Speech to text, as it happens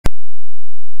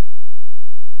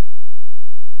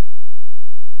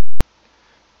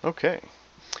Okay,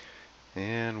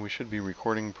 and we should be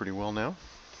recording pretty well now.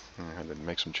 I had to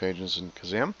make some changes in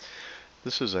Kazam.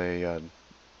 This is a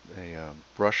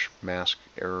brush mask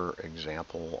error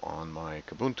example on my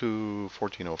Kubuntu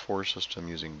 14.04 system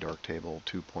using Darktable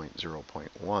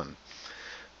 2.0.1.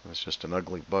 It's just an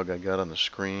ugly bug I got on the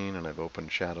screen, and I've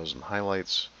opened shadows and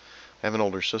highlights. I have an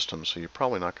older system, so you're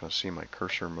probably not going to see my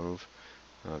cursor move.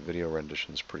 Video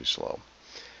rendition is pretty slow.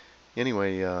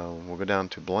 Anyway, we'll go down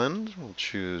to Blend. We'll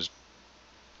choose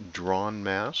Drawn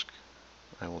Mask.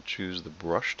 I will choose the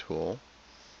brush tool,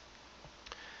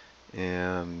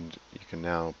 and you can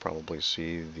now probably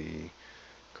see the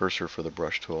cursor for the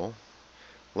brush tool.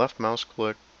 Left mouse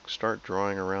click, start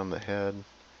drawing around the head,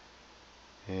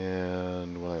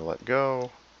 and when I let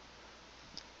go,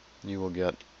 you will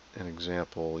get an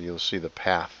example. You'll see the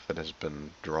path that has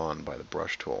been drawn by the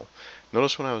brush tool.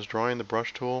 Notice when I was drawing the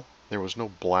brush tool, there was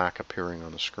no black appearing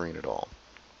on the screen at all.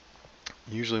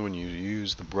 Usually when you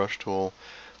use the brush tool,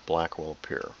 black will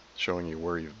appear, showing you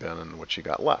where you've been and what you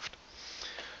got left.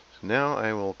 So now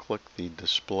I will click the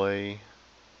Display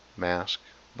Mask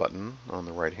button on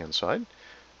the right hand side,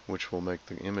 which will make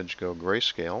the image go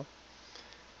grayscale,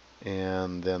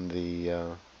 and then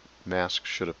the mask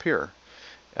should appear.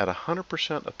 At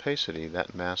 100% opacity,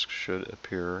 that mask should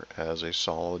appear as a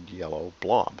solid yellow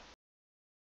blob.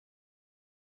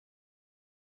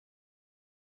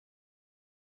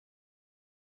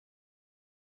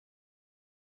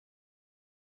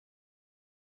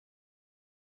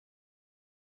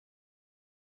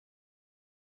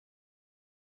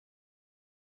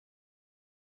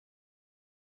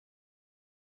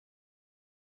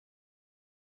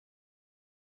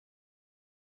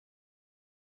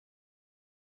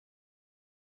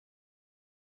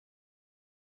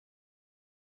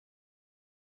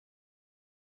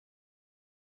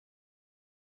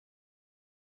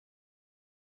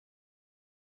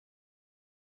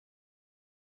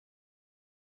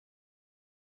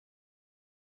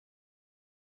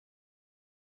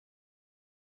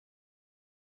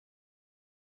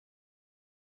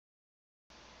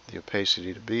 The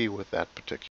opacity to be with that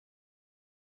particular